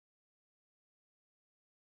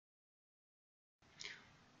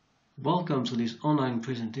Welcome to this online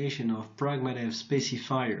presentation of PragmaDev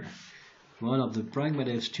Specifier, one of the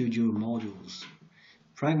PragmaDev Studio modules.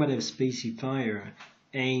 PragmaDev Specifier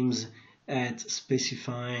aims at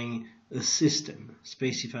specifying a system,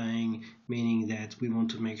 specifying meaning that we want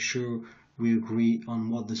to make sure we agree on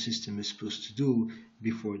what the system is supposed to do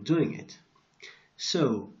before doing it.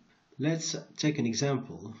 So let's take an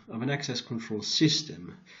example of an access control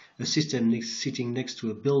system, a system sitting next to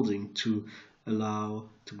a building to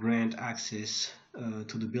grant access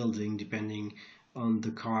to the building depending on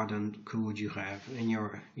the card and code you have in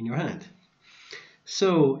your hand.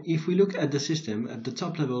 So if we look at the system at the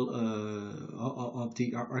top level of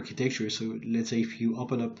the architecture, so let's say if you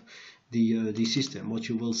open up the system, what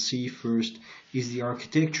you will see first is the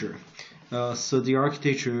architecture. So the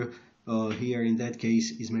architecture here in that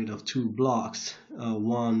case is made of two blocks,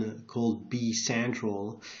 one called B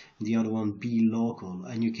central, the other one B local,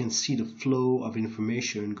 and you can see the flow of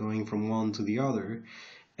information going from one to the other,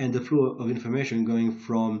 and the flow of information going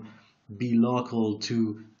from B local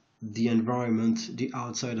to the environment, the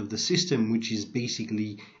outside of the system, which is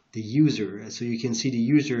basically the user. So you can see the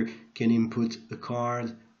user can input a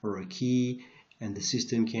card or a key, and the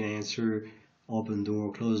system can answer open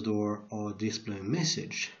door, close door, or display a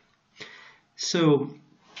message. So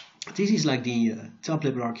this is like the top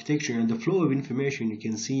level architecture, and the flow of information you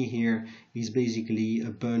can see here is basically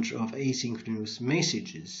a bunch of asynchronous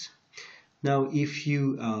messages. Now if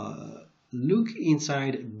you look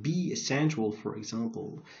inside B central, for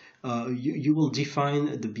example, you will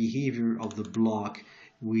define the behavior of the block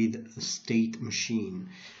with a state machine.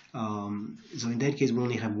 So in that case we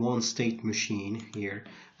only have one state machine here.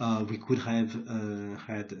 We could have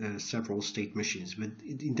had several state machines, but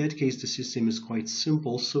in that case the system is quite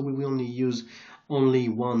simple, so we will only use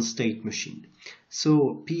one state machine.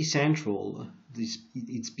 So P central,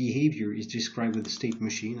 its behavior is described with the state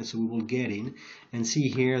machine, and so we will get in and see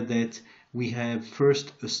here that we have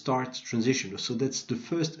first a start transition. So that's the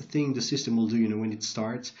first thing the system will do. When it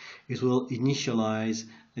starts, it will initialize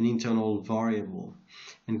an internal variable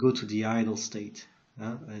and go to the idle state.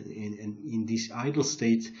 And in this idle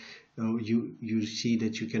state, you see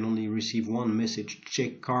that you can only receive one message: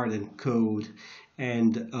 check card and code.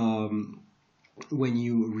 And when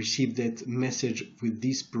you receive that message with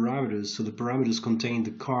these parameters, so the parameters contain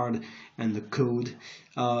the card and the code,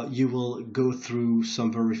 you will go through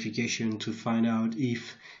some verification to find out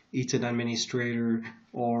if it's an administrator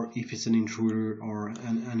or if it's an intruder or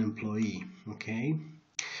an employee. Okay.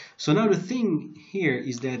 So now the thing here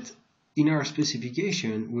is that in our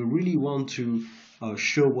specification, we really want to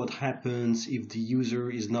show what happens if the user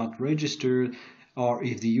is not registered or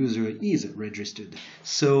if the user is registered.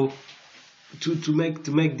 So to make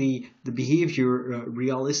the behavior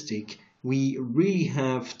realistic, we really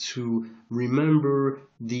have to remember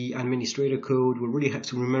the administrator code. We really have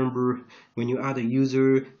to remember when you add a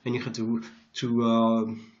user, and you have to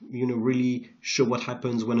really show what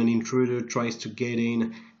happens when an intruder tries to get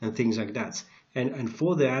in and things like that. And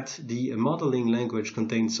for that, the modeling language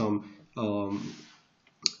contains some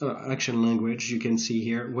action language. You can see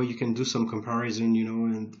here where you can do some comparison,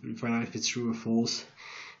 and find out if it's true or false.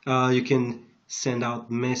 You can send out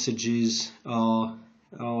messages, or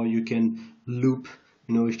you can loop.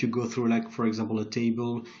 If you go through, like for example, a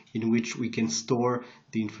table in which we can store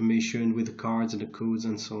the information with the cards and the codes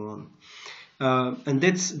and so on. And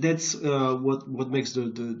that's what makes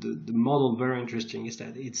the model very interesting, is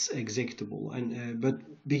that it's executable. And but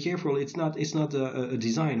be careful, it's not a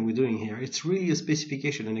design we're doing here. It's really a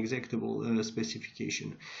specification, an executable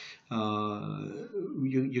specification.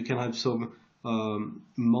 You can have some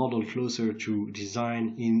model closer to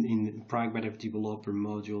design in PragmaDev developer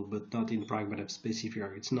module, but not in PragmaDev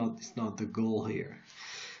Specifier. It's not the goal here.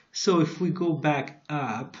 So if we go back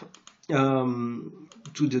up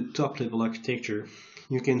to the top level architecture,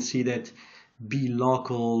 you can see that B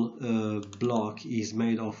local block is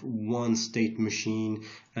made of one state machine,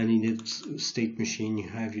 and in its state machine you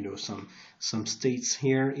have some states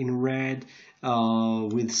here in red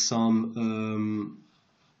with some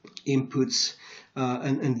inputs,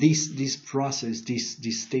 and this process,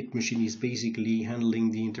 this state machine, is basically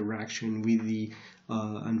handling the interaction with the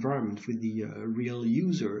environment, with the real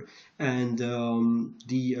user, and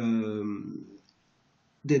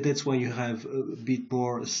that's why you have a bit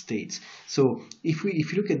more states. So if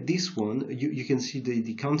you look at this one, you can see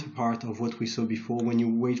the counterpart of what we saw before. When you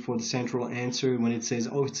wait for the central answer, when it says,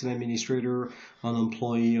 oh, it's an administrator, an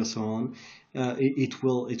employee, or so on, it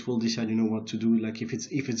will decide what to do. Like if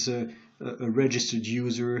it's a registered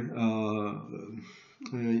user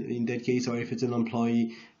in that case, or if it's an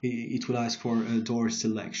employee, it will ask for a door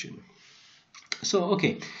selection. So,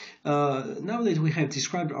 okay, now that we have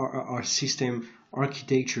described our system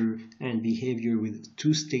architecture and behavior with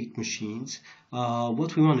two-state machines,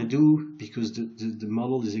 what we want to do, because the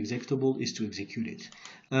model is executable, is to execute it.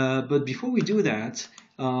 But before we do that,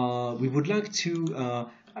 we would like to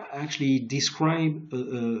actually describe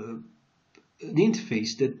an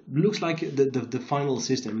interface that looks like the final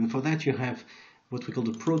system. And for that, you have what we call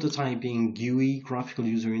the prototyping GUI, graphical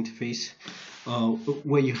user interface,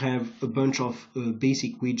 where you have a bunch of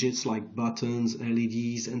basic widgets like buttons,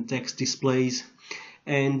 LEDs, and text displays.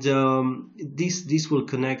 And this will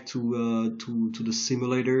connect to the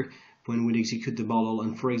simulator when we execute the model.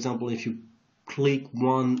 And for example, if you click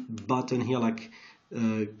one button here, like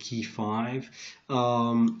key 5,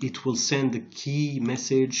 it will send the key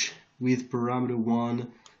message with parameter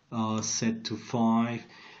 1 set to 5.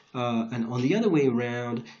 And on the other way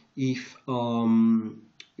around, if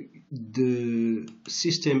the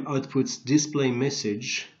system outputs display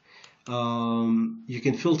message, you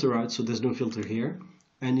can filter out, so there's no filter here.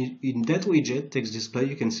 And in that widget, text display,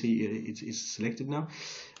 you can see it's selected now.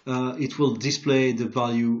 It will display the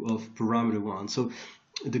value of parameter 1. So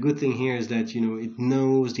the good thing here is that it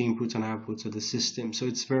knows the inputs and outputs of the system. So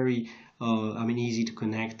it's very easy to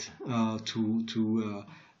connect to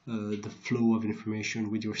the flow of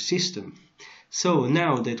information with your system. So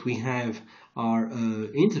now that we have our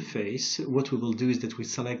interface, what we will do is that we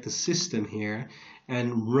select the system here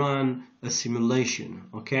and run a simulation.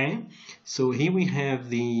 Okay, so here we have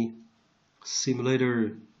the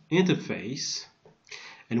simulator interface,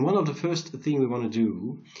 and one of the first thing we want to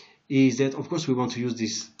do is that, of course, we want to use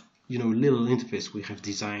this little interface we have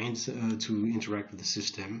designed to interact with the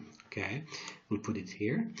system. Okay, we'll put it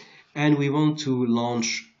here, and we want to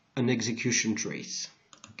launch an execution trace.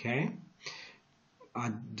 Okay,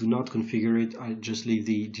 I do not configure it, I just leave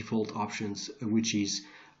the default options, which is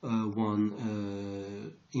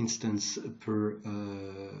one instance per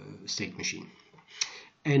state machine.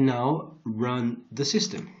 And now run the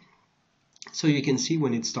system. So you can see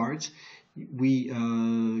when it starts, we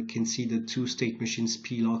can see the two state machines,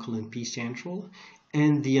 P local and P central,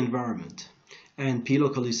 and the environment. And P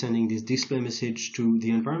local is sending this display message to the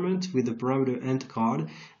environment with the parameter enter card.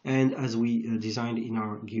 And as we designed in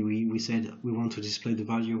our GUI, we said we want to display the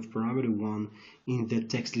value of parameter 1 in the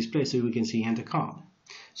text display, so we can see enter card.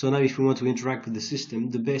 So now if we want to interact with the system,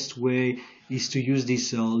 the best way is to use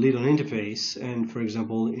this little interface and, for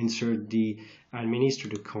example, insert the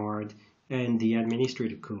administrator card and the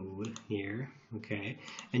administrator code here. Okay,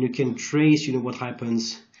 and you can trace what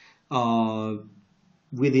happens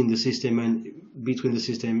within the system and between the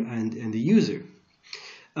system and the user.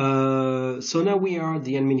 So now we are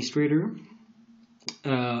the administrator,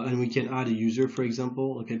 and we can add a user, for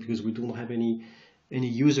example, okay, because we don't have any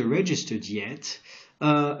user registered yet.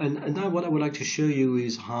 And now what I would like to show you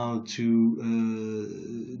is how to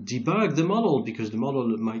debug the model, because the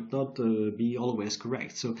model might not be always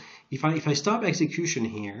correct. So if I stop execution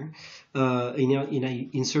here, and I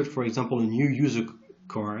insert, for example, a new user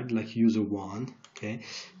card like user 1, okay,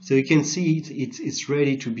 so you can see it's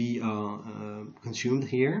ready to be consumed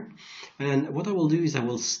here. And what I will do is I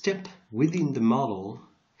will step within the model,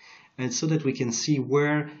 and so that we can see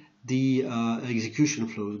where the execution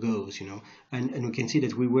flow goes, and we can see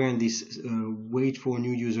that we were in this wait for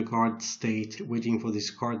new user card state, waiting for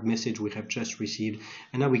this card message we have just received.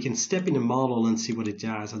 And now we can step in the model and see what it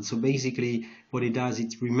does. And so basically what it does,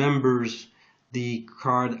 it remembers the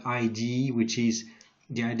card ID, which is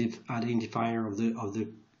the identifier of the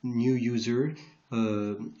new user,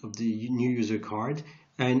 of the new user card,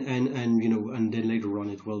 and then later on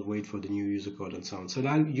it will wait for the new user code and so on. So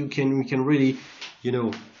now we can really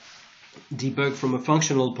debug from a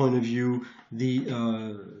functional point of view the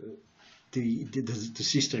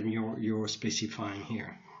system you're specifying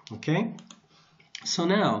here. Okay, so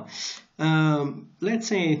now let's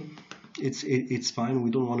say it's fine, we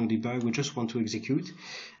don't want to debug, we just want to execute,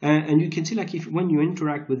 and you can see, like, when you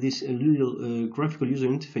interact with this little graphical user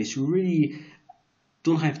interface, you really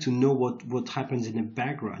don't have to know what happens in the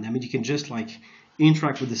background. I mean, you can just like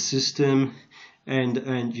interact with the system and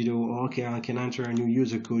okay, I can enter a new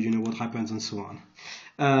user code, what happens and so on,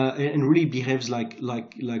 and really behaves like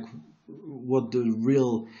what the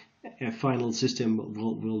real final system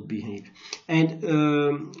will behave. And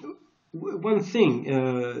one thing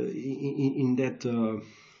in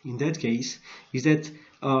that case is that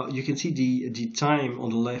you can see the time on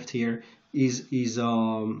the left here stays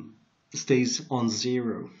on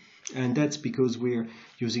 0, and that's because we're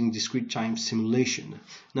using discrete time simulation.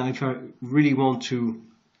 Now if I really want to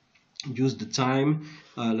use the time,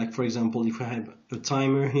 like for example, if I have a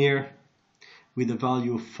timer here with a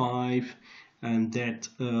value of 5 and that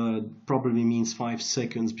probably means 5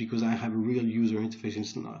 seconds because I have a real user interface.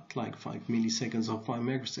 It's not like 5 milliseconds or 5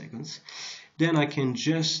 microseconds. Then I can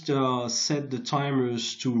just set the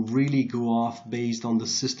timers to really go off based on the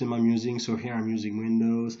system I'm using. So here I'm using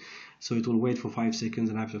Windows, so it will wait for 5 seconds,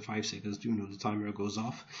 and after 5 seconds, the timer goes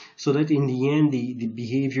off. So that in the end, the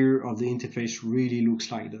behavior of the interface really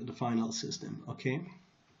looks like the final system. Okay.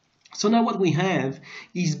 So now what we have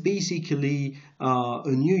is basically a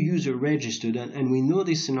new user registered, and we know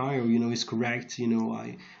this scenario, is correct.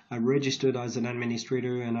 I registered as an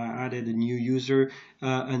administrator and I added a new user,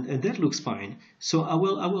 and that looks fine. So I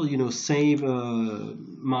will save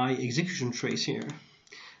my execution trace here,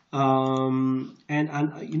 and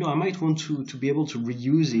I might want to be able to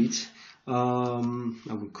reuse it.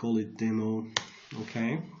 I will call it demo.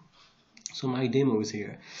 Okay. So my demo is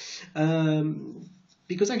here.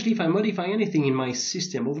 Because actually, if I modify anything in my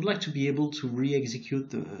system, I would like to be able to re-execute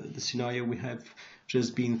the scenario we have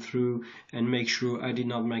just been through and make sure I did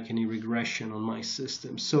not make any regression on my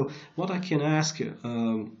system. So what I can ask,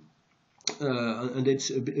 and it's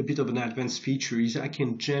a bit of an advanced feature, is I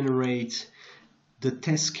can generate the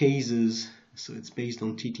test cases. So it's based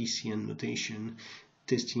on TTCN notation,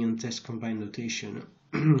 testing and test combined notation.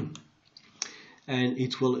 And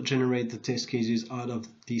it will generate the test cases out of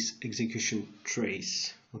this execution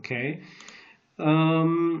trace. Okay,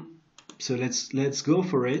 so let's go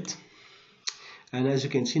for it. And as you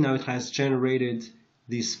can see now, it has generated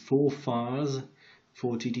these 4 files,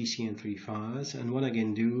 4 TTC and 3 files. And what I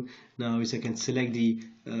can do now is I can select the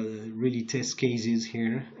really test cases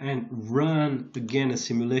here and run again a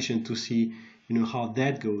simulation to see how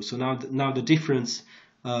that goes. So now the difference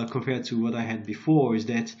compared to what I had before is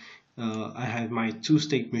that I have my 2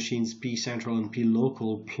 state machines, P central and P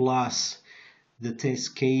local, plus the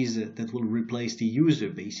test case that will replace the user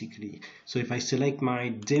basically. So if I select my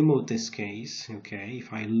demo test case, okay,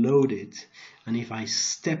 if I load it and if I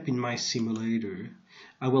step in my simulator,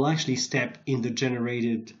 I will actually step in the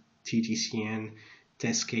generated TTCN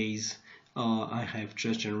test case I have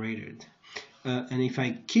just generated. And if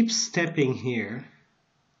I keep stepping here,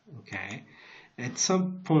 okay, at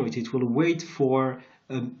some point it will wait for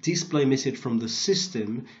a display message from the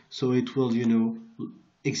system, so it will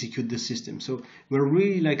execute the system. So we're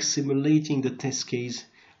really like simulating the test case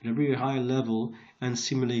at a very high level and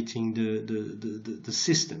simulating the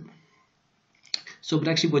system. So but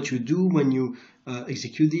actually what you do when you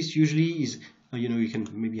execute this usually is you can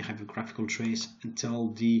maybe have a graphical trace and tell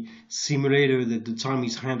the simulator that the time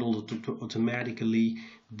is handled automatically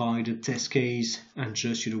by the test case, and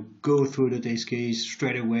just go through the test case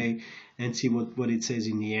straight away and see what it says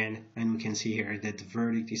in the end. And we can see here that the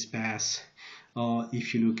verdict is pass.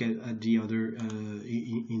 If you look at the other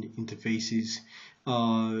interfaces,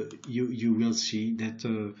 you will see that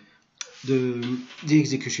the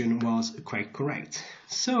execution was quite correct.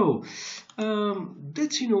 So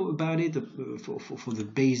that's about it for the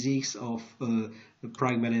basics of the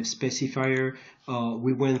PragmaDev Specifier.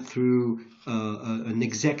 We went through an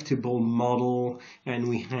executable model, and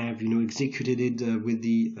we have executed it with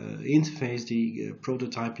the interface, the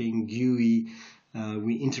prototyping GUI.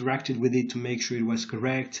 We interacted with it to make sure it was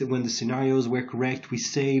correct. When the scenarios were correct, we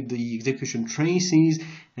saved the execution traces,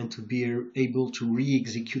 and to be able to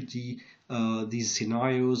re-execute these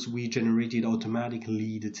scenarios, we generated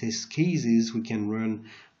automatically the test cases we can run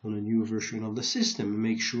on a new version of the system and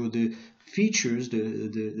make sure the features,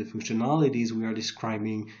 the functionalities we are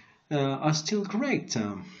describing are still correct.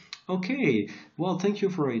 Okay, well, thank you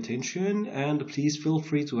for your attention, and please feel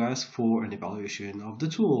free to ask for an evaluation of the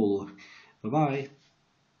tool. Bye-bye.